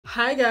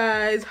Hi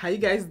guys, how you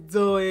guys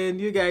doing?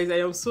 You guys, I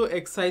am so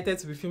excited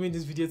to be filming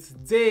this video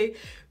today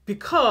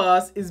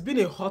because it's been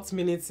a hot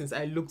minute since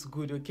I looked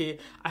good. Okay,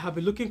 I have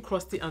been looking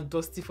crusty and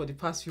dusty for the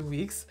past few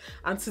weeks,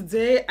 and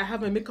today I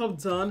have my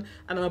makeup done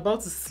and I'm about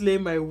to slay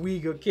my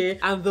wig. Okay,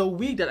 and the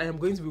wig that I am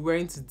going to be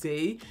wearing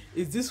today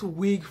is this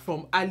wig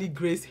from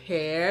Aligrace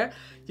hair.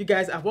 You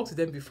guys, I've worked with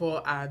them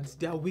before and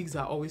their wigs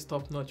are always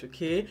top notch.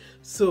 Okay,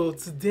 so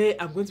today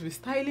I'm going to be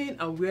styling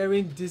and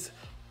wearing this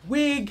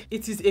wig.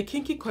 It is a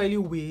kinky coily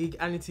wig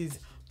and it is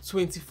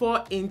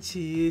 24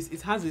 inches.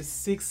 It has a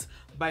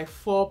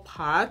 6x4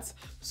 part,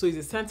 so it's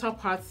a center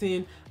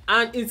parting,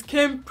 and it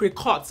came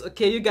pre-cut.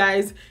 Okay, you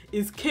guys,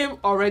 it came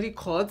already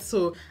cut,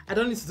 so I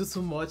don't need to do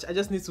too much. I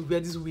just need to wear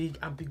this wig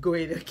and be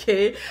going.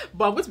 Okay,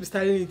 but I'm going to be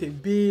styling it a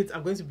bit.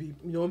 I'm going to be,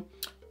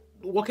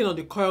 working on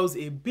the coils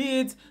a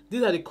bit.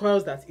 These are the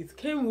coils that it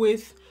came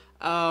with.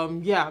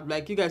 Yeah,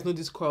 like you guys know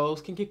these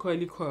coils, kinky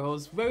coily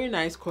coils, very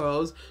nice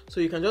coils, so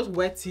you can just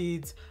wet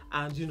it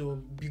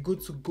and be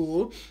good to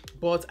go.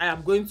 But I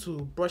am going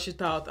to brush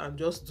it out and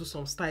just do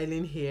some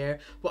styling here.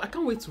 But I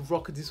can't wait to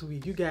rock this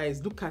wig. You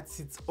guys, look at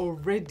it,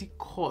 already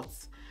cut.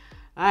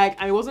 Like,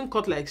 and it wasn't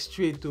cut like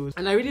straight though,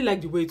 and I really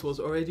like the way it was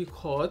already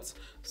cut.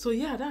 So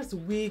yeah, that's the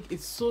wig.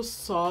 It's so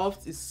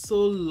soft, it's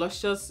so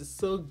luscious, it's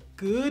so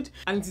good,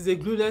 and it is a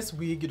glueless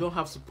wig. You don't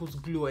have to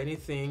put glue or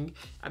anything.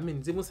 I mean,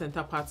 it's even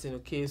center parting.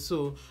 Okay,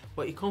 so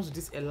but it comes with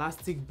this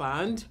elastic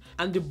band,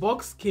 and the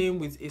box came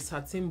with a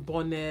satin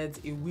bonnet,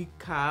 a wig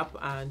cap,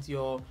 and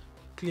your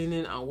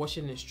cleaning and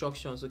washing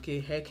instructions. Okay,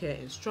 hair care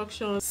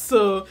instructions.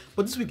 So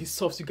but this wig is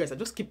soft, you guys. I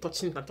just keep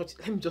touching it and touching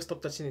it. Let me just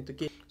stop touching it.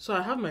 Okay, so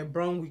I have my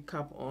brown wig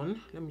cap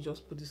on. Let me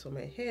just put this on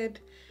my head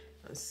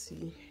and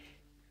see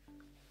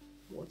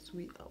what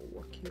we are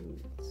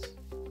working with.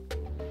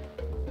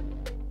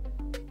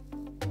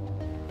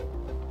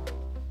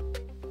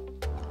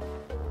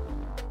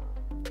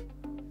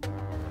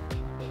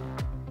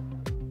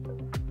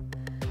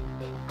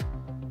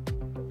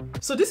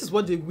 So this is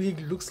what the wig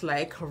looks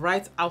like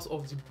right out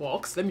of the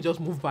box. Let me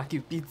just move back a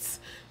bit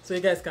so you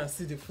guys can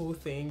see the full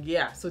thing.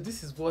 Yeah, so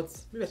this is what,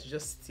 maybe I should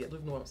just sit here. I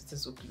don't know why I'm sitting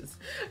so close.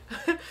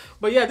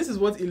 But yeah, this is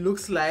what it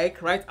looks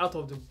like right out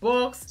of the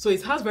box. So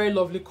it has very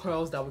lovely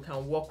curls that we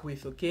can work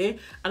with. Okay,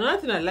 another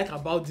thing I like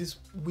about this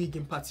wig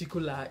in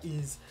particular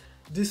is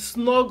the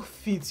snug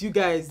fit. You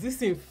guys, this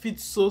thing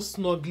fits so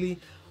snugly,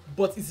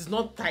 but it is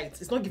not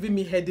tight. It's not giving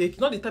me headache.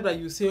 Not the type that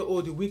you say,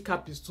 oh, the wig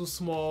cap is too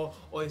small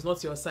or it's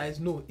not your size.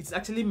 No, it's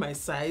actually my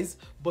size,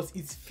 but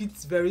it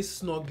fits very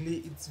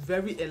snugly. It's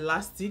very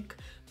elastic.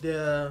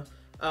 The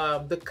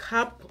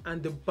cap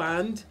and the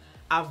band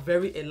are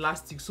very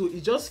elastic, so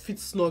it just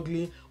fits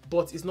snugly,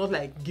 but it's not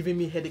like giving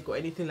me headache or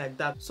anything like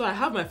that. So I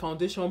have my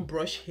foundation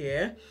brush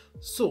here,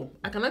 so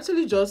I can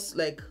actually just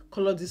like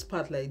color this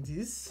part like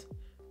this,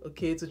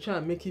 okay, to try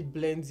and make it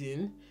blend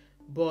in.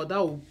 But that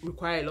will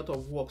require a lot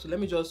of work, so let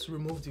me just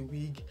remove the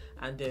wig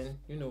and then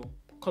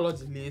color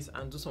the lace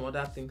and do some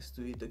other things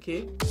to it.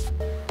 Okay,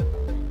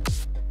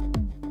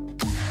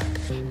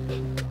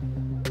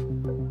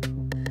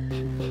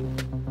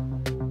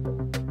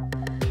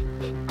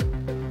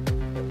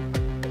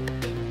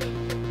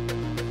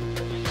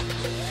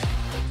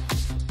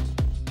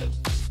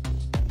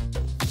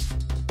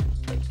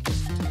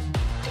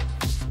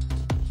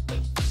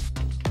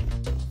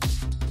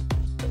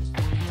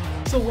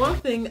 so one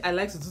thing I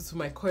like to do to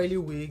my coily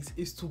wigs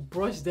is to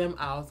brush them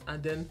out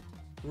and then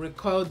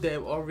recoil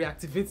them or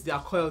reactivate their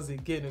coils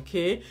again.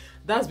 Okay,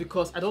 that's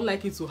because I don't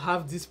like it to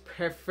have this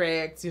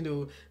perfect,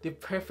 the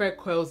perfect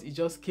coils it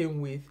just came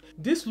with.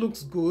 This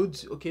looks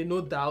good, okay, no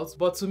doubt,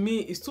 but to me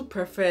it's too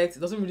perfect. It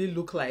doesn't really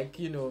look like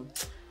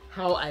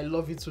how I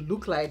love it to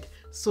look like.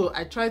 So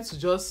I try to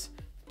just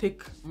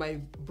take my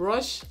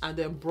brush and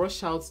then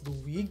brush out the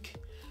wig,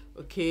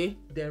 okay,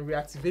 then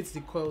reactivate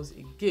the coils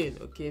again.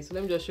 Okay, so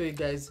let me just show you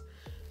guys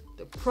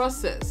the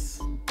process.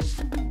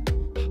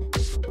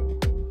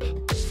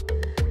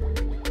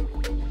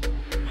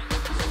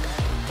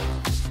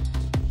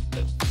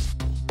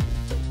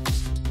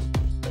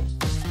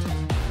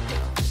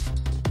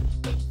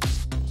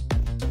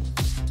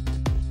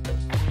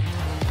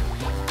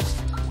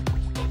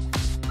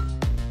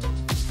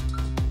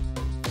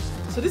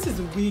 So this is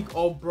the wig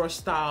all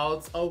brushed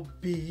out, all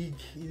big,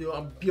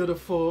 and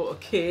beautiful.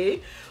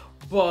 Okay,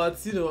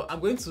 but I'm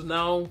going to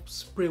now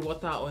spray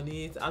water on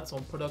it, add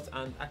some product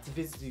and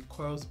activate the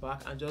coils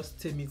back and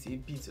just tame it a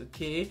bit.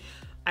 Okay,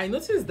 I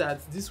noticed that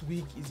this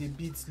wig is a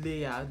bit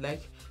layered.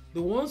 Like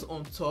the ones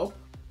on top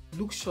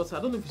look shorter. I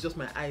don't know if it's just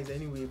my eyes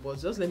anyway, but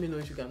just let me know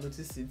if you can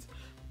notice it.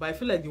 But I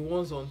feel like the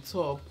ones on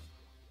top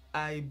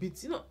are a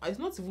bit, it's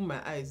not even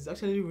my eyes, it's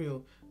actually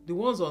real. The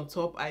ones on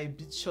top are a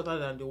bit shorter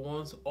than the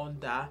ones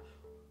under,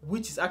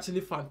 which is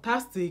actually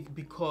fantastic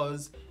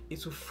because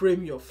it will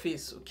frame your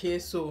face. Okay,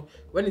 so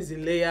when it's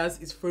in layers,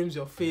 it frames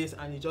your face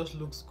and it just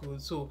looks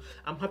good. So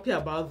I'm happy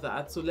about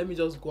that. So let me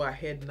just go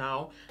ahead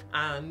now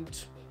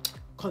and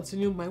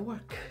continue my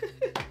work.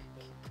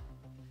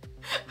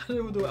 I don't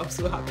even know, I'm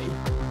so happy.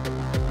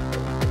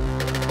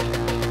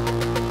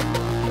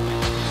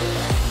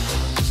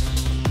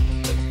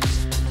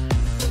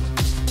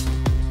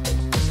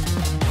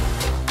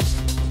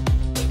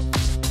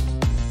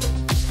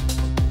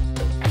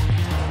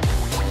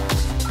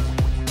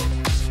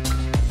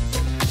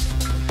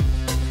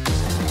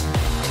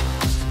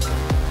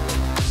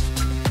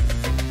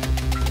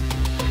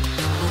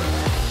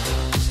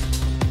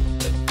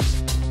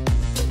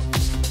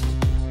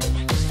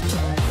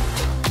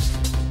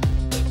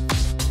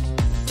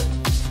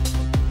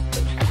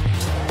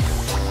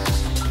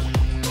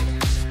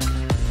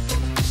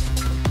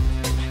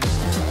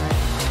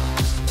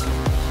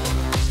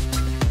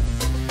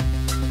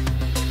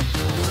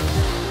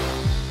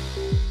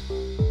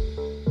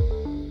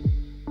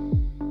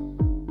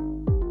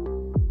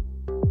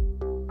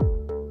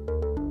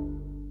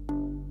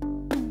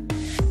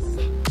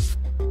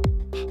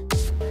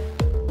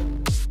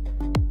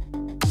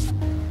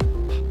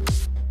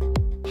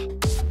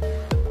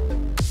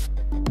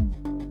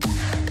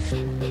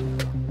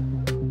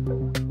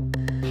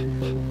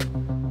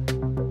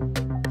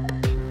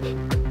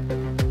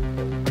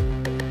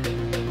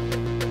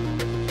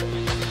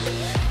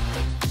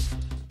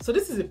 So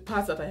this is the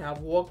part that I have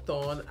worked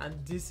on, and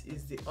this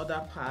is the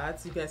other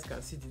part. You guys can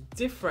see the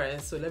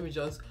difference. So let me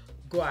just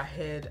go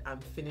ahead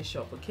and finish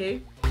up,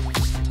 okay?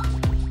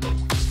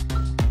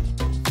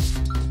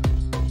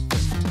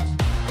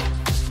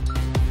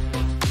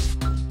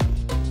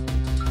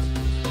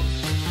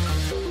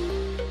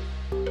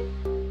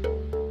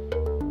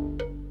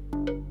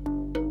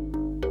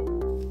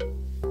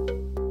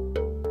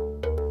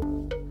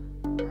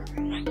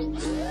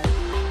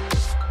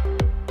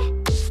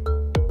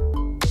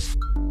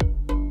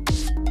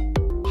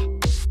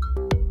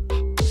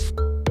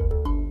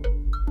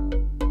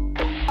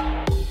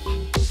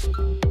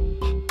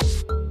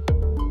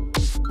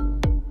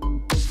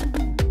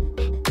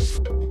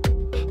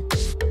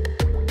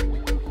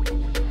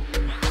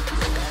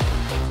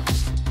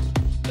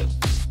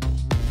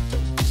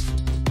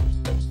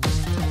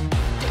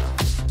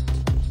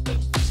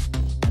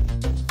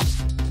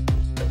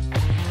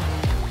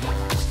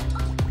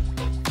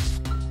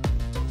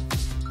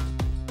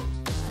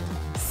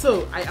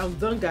 So I am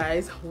done,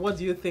 guys. What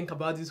do you think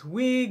about this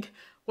wig?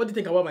 What do you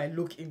think about my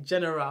look in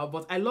general?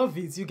 But I love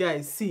it. You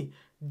guys see,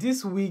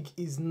 this wig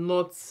is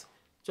not,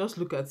 just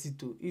look at it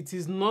too. It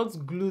is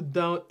not glued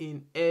down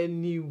in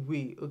any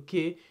way,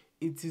 okay?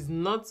 It is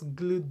not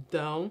glued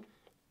down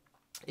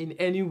in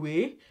any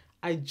way.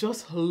 I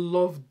just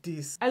love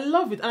this. I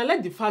love it, and I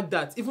like the fact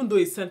that even though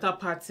it's center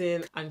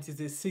pattern and it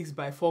is a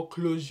 6x4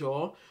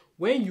 closure,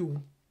 when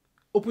you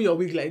open your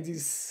wig like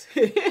this,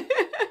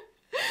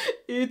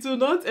 it will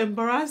not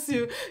embarrass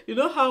you. You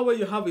know how when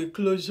you have a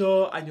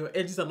closure and your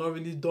edges are not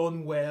really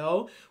done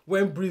well,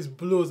 when breeze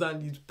blows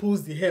and it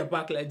pulls the hair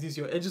back like this,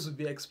 your edges will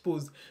be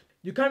exposed.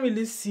 You can't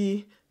really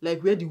see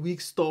like where the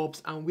wig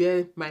stops and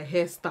where my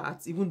hair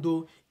starts, even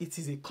though it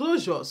is a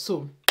closure.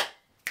 So,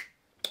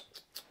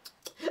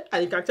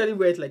 and you can actually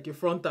wear it like a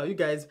frontal. You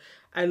guys,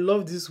 I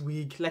love this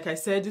wig. Like I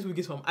said, this wig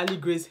is from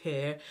Aligrace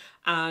hair,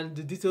 and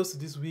the details to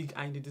this wig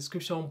are in the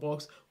description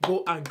box.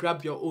 Go and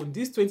grab your own.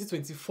 This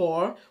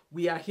 2024,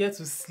 we are here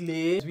to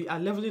slay. We are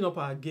leveling up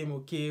our game,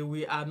 okay?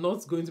 We are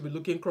not going to be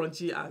looking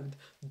crunchy and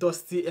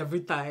dusty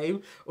every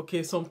time,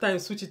 okay?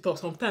 Sometimes switch it up.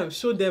 Sometimes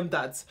show them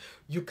that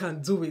you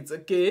can do it,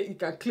 okay? You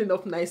can clean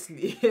up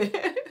nicely.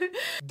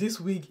 This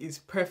wig is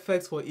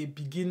perfect for a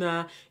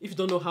beginner. If you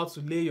don't know how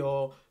to lay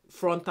your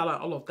frontal and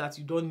all of that,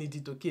 you don't need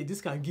it, okay? This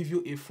can give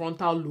you a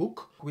frontal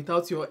look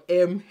without your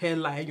M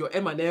hairline, your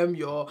M&M,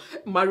 your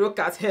Mario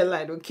Kart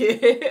hairline,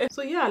 okay?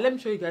 So yeah, let me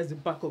show you guys the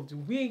back of the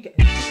wig.